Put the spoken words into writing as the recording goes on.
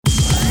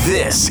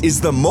This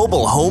is the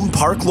Mobile Home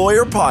Park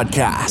Lawyer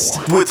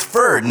Podcast with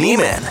Ferd.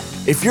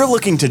 If you're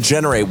looking to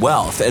generate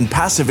wealth and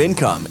passive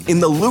income in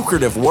the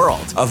lucrative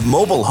world of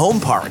mobile home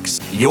parks,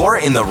 you're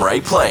in the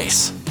right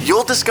place.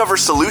 You'll discover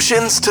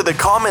solutions to the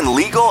common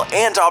legal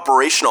and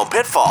operational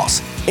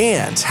pitfalls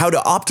and how to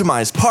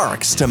optimize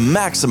parks to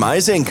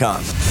maximize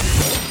income.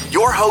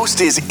 Your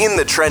host is in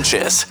the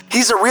trenches.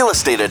 He's a real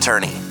estate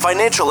attorney,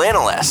 financial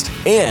analyst,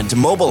 and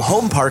mobile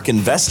home park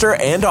investor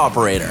and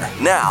operator.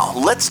 Now,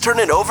 let's turn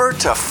it over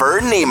to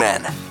Ferd.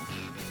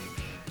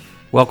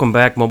 Welcome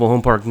back, Mobile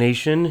Home Park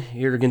Nation.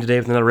 Here again today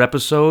with another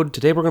episode.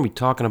 Today we're going to be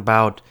talking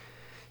about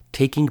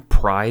taking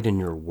pride in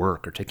your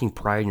work or taking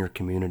pride in your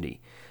community.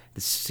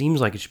 This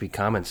seems like it should be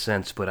common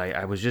sense, but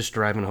I was just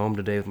driving home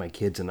today with my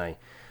kids and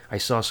I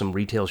saw some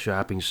retail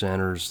shopping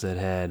centers that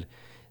had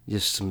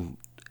just some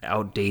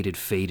outdated,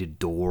 faded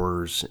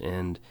doors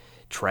and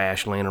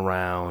trash laying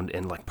around,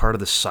 and like part of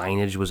the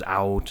signage was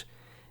out.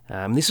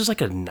 This is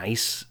like a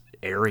nice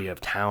area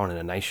of town and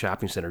a nice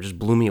shopping center. It just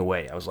blew me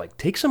away. I was like,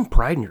 take some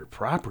pride in your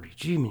property.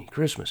 Gee, many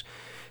Christmas.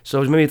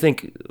 So it made me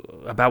think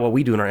about what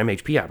we do in our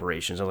MHP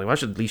operations. I was like, well, I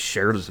should at least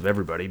share this with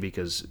everybody,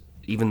 because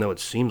even though it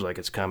seems like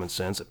it's common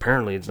sense,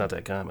 apparently it's not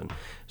that common.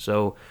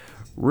 So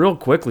real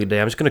quickly today,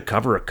 I'm just going to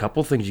cover a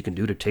couple things you can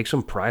do to take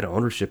some pride of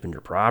ownership in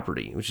your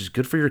property, which is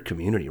good for your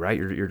community, right?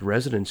 Your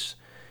residents,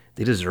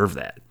 they deserve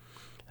that.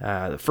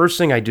 The first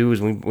thing I do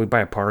is when we buy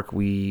a park,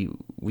 we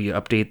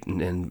update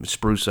and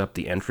spruce up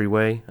the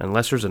entryway.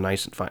 Unless there's a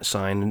nice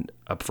sign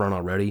up front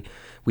already,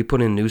 we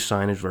put in new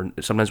signage. Where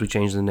sometimes we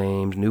change the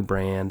names, new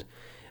brand,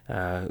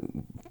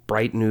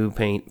 bright new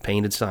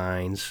painted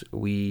signs.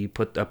 We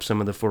put up some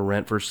of the for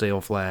rent, for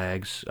sale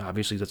flags.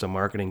 Obviously, that's a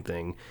marketing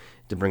thing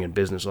to bring in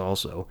business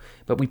also.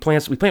 But we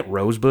plant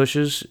rose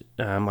bushes.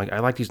 I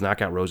like these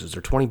knockout roses.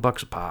 They're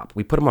 $20 a pop.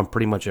 We put them on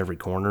pretty much every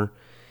corner.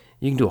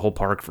 You can do a whole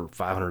park for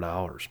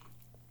 $500.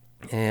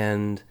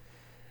 And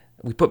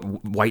we put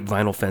white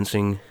vinyl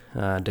fencing,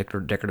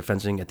 decorative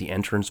fencing at the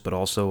entrance, but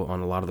also on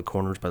a lot of the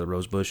corners by the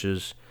rose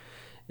bushes.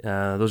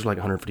 Those are like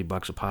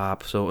 $150 a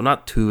pop, so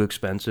not too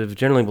expensive.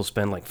 Generally, we'll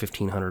spend like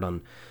 $1,500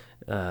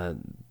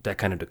 on that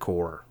kind of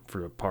decor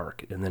for a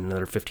park, and then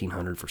another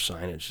 $1,500 for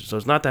signage. So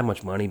it's not that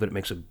much money, but it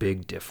makes a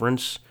big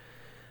difference.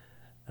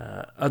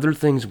 Other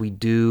things we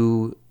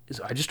do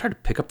is I just try to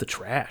pick up the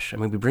trash. I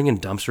mean, we bring in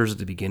dumpsters at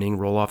the beginning,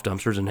 roll-off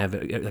dumpsters, and have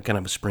a kind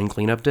of a spring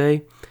cleanup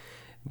day.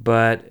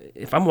 But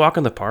if I'm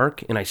walking the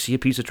park and I see a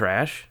piece of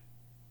trash,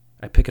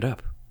 I pick it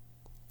up.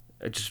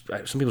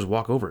 Some people just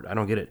walk over it. I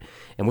don't get it.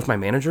 And with my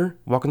manager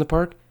walking the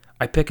park,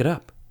 I pick it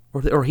up,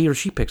 or he or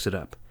she picks it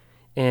up,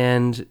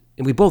 and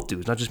we both do.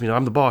 It's not just me.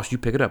 I'm the boss. You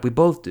pick it up. We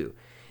both do,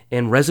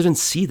 and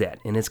residents see that,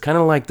 and it's kind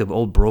of like the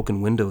old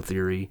broken window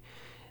theory.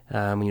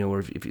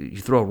 Where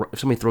if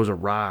somebody throws a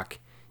rock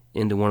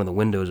into one of the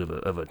windows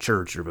of a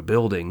church or of a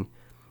building,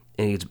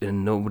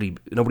 and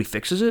nobody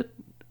fixes it,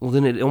 well,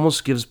 then it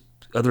almost gives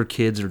other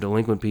kids or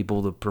delinquent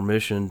people the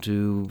permission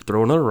to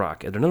throw another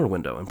rock at another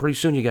window, and pretty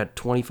soon you got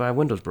 25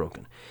 windows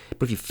broken.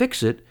 But if you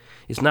fix it,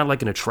 it's not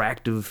like an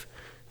attractive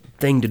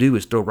thing to do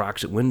is throw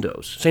rocks at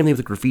windows. Same thing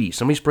with graffiti.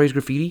 Somebody sprays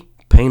graffiti,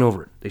 paint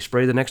over it. They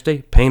spray the next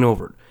day, paint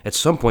over it. At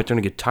some point, they're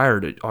going to get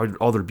tired.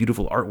 All their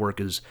beautiful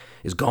artwork is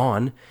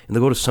gone, and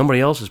they'll go to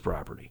somebody else's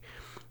property.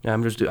 I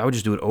would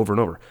just do it over and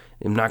over.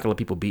 I'm not going to let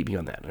people beat me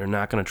on that. They're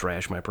not going to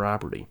trash my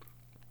property.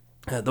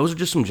 Those are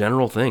just some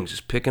general things,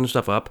 just picking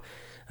stuff up.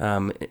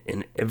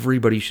 And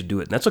everybody should do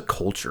it. And that's a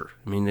culture.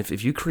 I mean,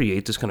 if you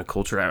create this kind of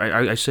culture,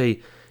 I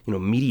say,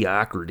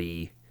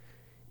 mediocrity,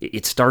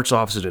 it starts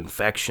off as an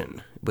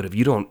infection, but if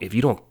you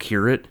don't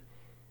cure it,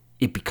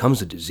 it becomes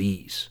a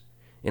disease.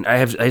 And I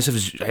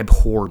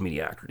abhor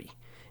mediocrity,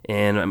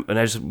 and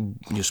I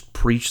just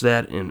preach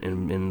that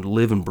and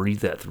live and breathe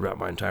that throughout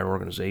my entire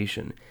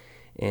organization,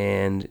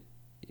 and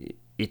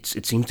it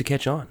seems to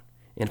catch on.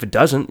 And if it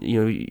doesn't,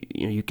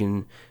 you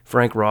can.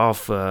 Frank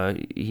Rolfe,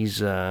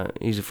 he's a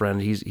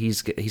friend. He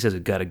says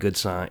it got a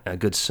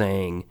good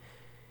saying.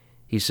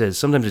 He says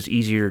sometimes it's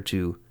easier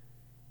to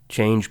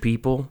change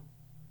people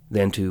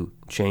than to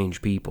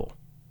change people,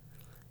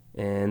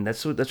 and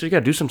that's what you got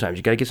to do sometimes.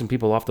 You got to get some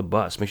people off the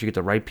bus. Make sure you get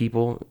the right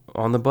people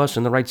on the bus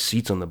and the right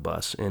seats on the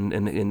bus. And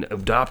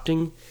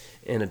adopting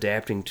and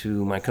adapting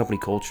to my company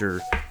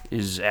culture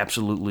is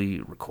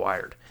absolutely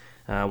required.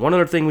 One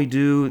other thing we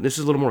do, this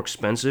is a little more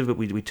expensive, but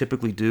we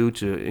typically do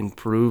to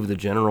improve the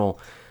general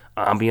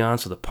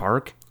ambiance of the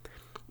park,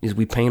 is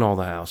we paint all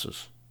the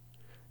houses.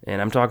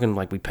 And I'm talking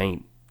like we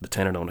paint the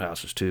tenant-owned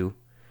houses too.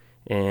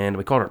 And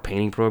we call it our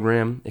painting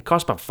program. It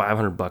costs about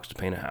 $500 to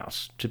paint a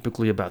house,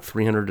 typically about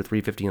 $300 to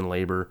 $350 in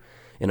labor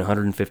and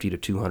 $150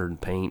 to $200 in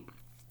paint.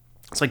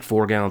 It's like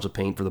 4 gallons of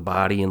paint for the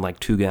body and like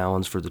 2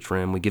 gallons for the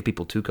trim. We give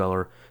people 2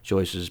 color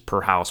choices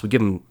per house. We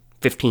give them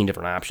 15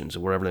 different options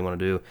of whatever they want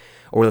to do,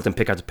 or we let them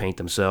pick out the paint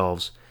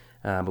themselves.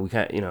 But we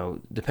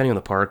depending on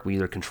the park, we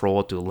either control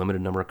it to a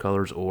limited number of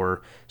colors,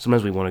 or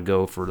sometimes we want to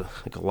go for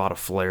like a lot of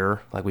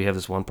flair. Like we have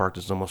this one park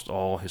that's almost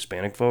all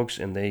Hispanic folks,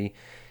 and they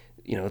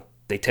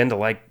tend to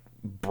like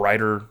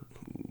brighter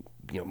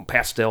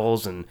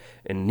pastels and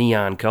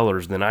neon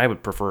colors than I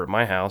would prefer at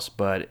my house,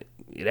 but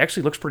it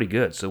actually looks pretty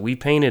good. So we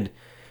painted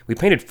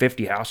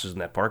 50 houses in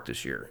that park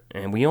this year,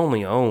 and we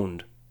only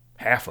owned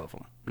half of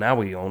them. Now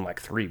we own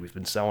like 3. We've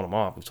been selling them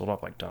off. We sold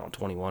off like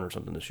 21 or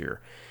something this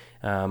year,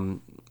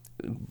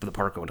 the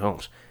park-owned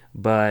homes.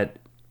 But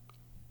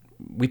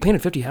we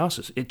painted 50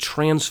 houses. It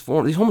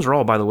transformed. These homes are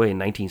all, by the way, in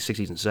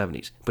 1960s and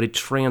 70s, but it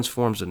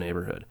transforms the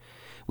neighborhood.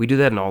 We do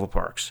that in all the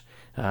parks.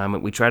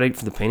 We try to,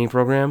 for the painting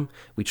program,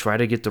 we try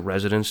to get the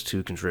residents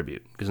to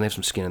contribute because they have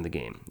some skin in the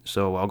game.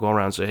 So I'll go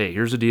around and say, hey,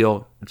 here's the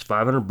deal. It's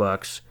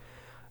 $500.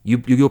 You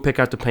go pick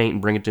out the paint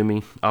and bring it to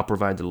me. I'll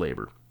provide the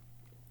labor.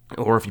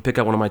 Or if you pick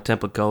out one of my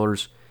template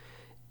colors,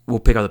 we'll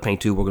pick out the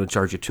paint too. We're going to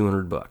charge you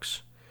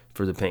 $200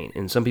 for the paint.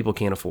 And some people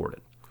can't afford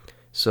it.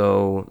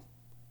 So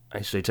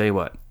I say, tell you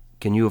what,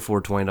 can you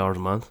afford $20 a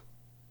month?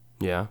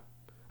 Yeah.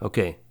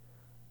 Okay.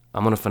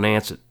 I'm going to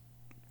finance it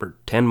for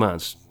 10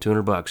 months,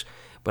 $200.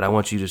 But I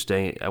want you to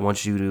stay. I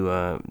want you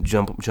to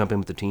jump in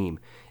with the team.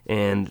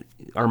 And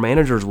our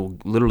managers will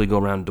literally go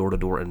around door to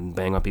door and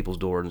bang on people's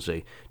door and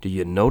say, do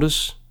you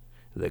notice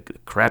the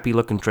crappy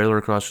looking trailer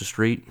across the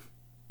street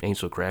ain't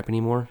so crappy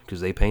anymore because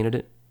they painted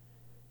it?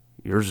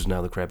 Yours is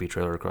now the crappy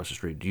trailer across the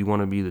street. Do you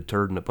want to be the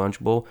turd in the punch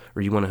bowl,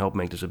 or do you want to help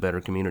make this a better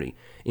community?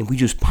 And we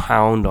just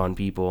pound on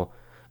people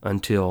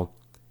until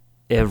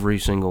every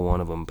single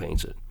one of them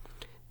paints it.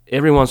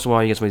 Every once in a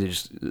while, you get somebody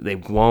they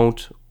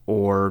won't,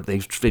 or they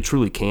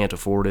truly can't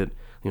afford it.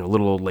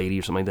 Little old lady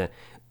or something like that.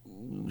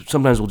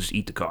 Sometimes we'll just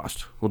eat the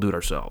cost. We'll do it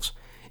ourselves.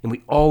 And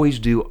we always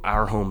do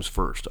our homes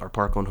first, our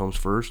park-owned homes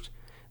first.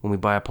 When we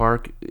buy a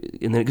park,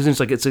 and then because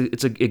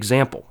it's an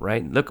example,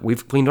 right? Look,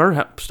 we've cleaned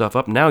our stuff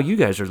up. Now you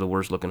guys are the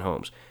worst looking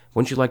homes.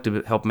 Wouldn't you like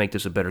to help make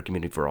this a better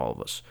community for all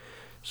of us?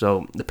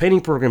 So the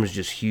painting program is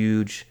just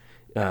huge.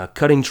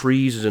 Cutting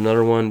trees is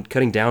another one.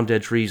 Cutting down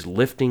dead trees,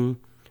 lifting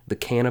the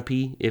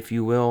canopy, if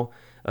you will,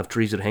 of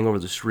trees that hang over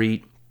the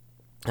street.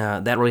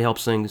 That really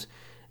helps things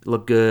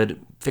look good.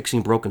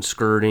 Fixing broken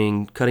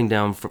skirting, cutting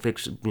down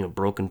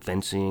broken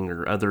fencing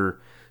or other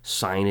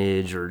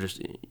signage, or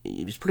just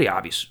it's pretty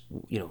obvious.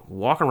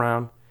 Walk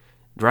around,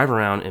 drive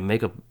around, and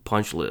make a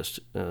punch list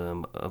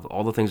of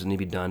all the things that need to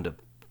be done to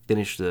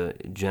finish the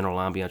general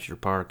ambiance of your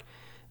park.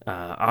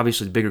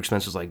 Obviously, the bigger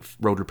expenses like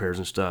road repairs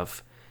and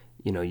stuff,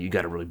 you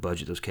got to really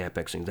budget those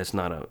CapEx things. That's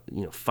not a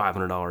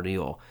 $500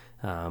 deal.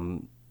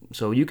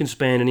 So you can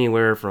spend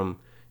anywhere from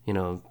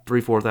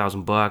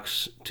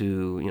 $3,000-$4,000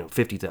 to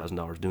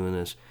 $50,000 doing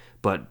this,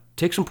 but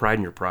take some pride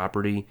in your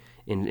property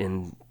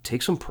and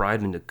take some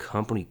pride in the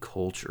company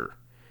culture.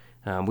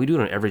 We do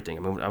it on everything.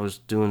 I mean, I was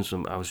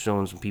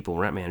showing some people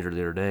rent manager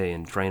the other day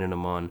and training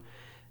them on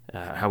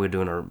how we're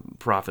doing our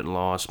profit and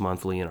loss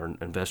monthly and our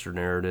investor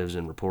narratives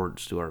and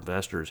reports to our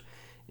investors.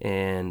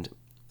 And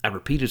I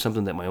repeated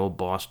something that my old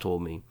boss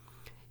told me.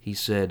 He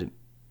said,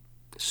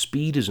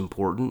 speed is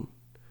important,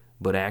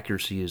 but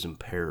accuracy is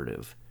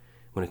imperative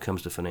when it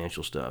comes to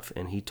financial stuff.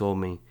 And he told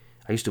me,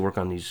 I used to work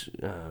on these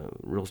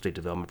real estate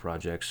development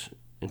projects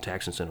and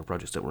tax incentive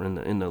projects that were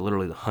in the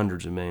literally the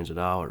hundreds of millions of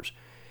dollars.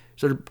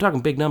 So they're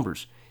talking big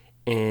numbers.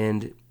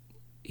 And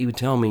he would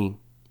tell me,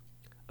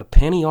 a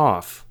penny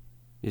off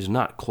is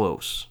not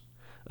close.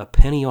 A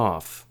penny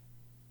off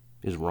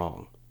is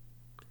wrong.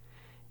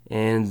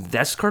 And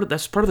that's part of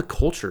the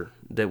culture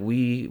that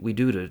we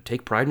do, to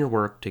take pride in your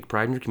work, take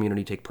pride in your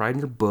community, take pride in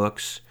your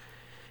books,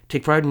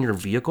 take pride in your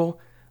vehicle.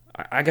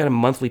 I got a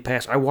monthly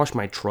pass. I wash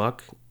my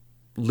truck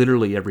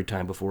literally every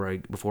time before or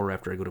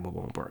after I go to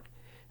mobile home park.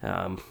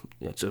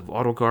 It's an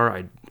auto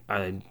car.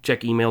 I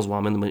check emails while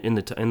I'm in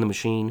the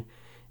machine,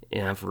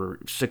 for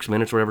 6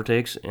 minutes or whatever it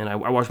takes, and I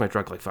wash my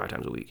truck like 5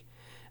 times a week.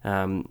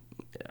 I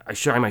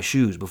shine my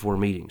shoes before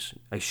meetings.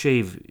 I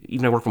shave.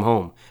 Even I work from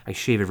home. I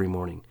shave every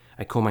morning.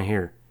 I comb my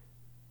hair.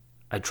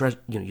 I dress.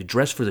 You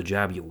dress for the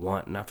job you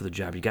want, not for the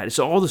job you got. It's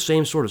all the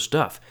same sort of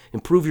stuff.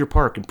 Improve your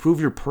park. Improve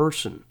your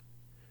person.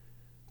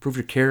 Improve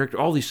your character.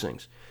 All these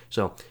things.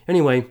 So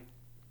anyway,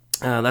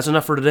 that's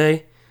enough for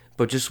today.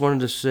 But just wanted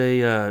to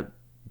say,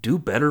 do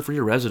better for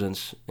your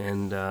residents,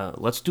 and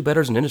let's do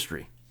better as an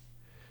industry.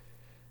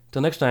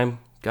 Till next time,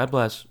 God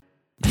bless.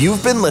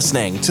 You've been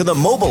listening to the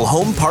Mobile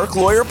Home Park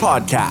Lawyer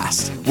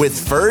Podcast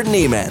with Ferd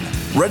Neiman.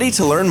 Ready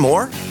to learn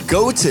more?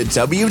 Go to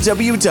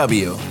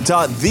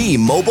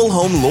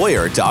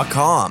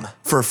www.themobilehomelawyer.com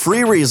for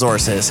free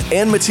resources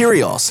and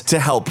materials to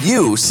help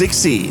you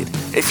succeed.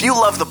 If you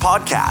love the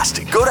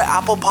podcast, go to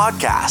Apple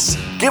Podcasts,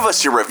 give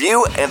us your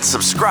review, and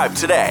subscribe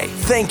today.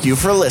 Thank you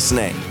for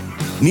listening.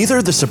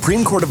 Neither the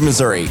Supreme Court of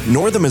Missouri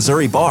nor the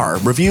Missouri Bar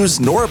reviews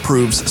nor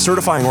approves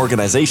certifying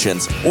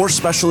organizations or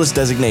specialist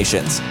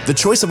designations. The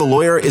choice of a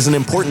lawyer is an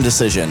important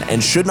decision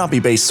and should not be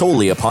based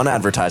solely upon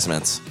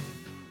advertisements.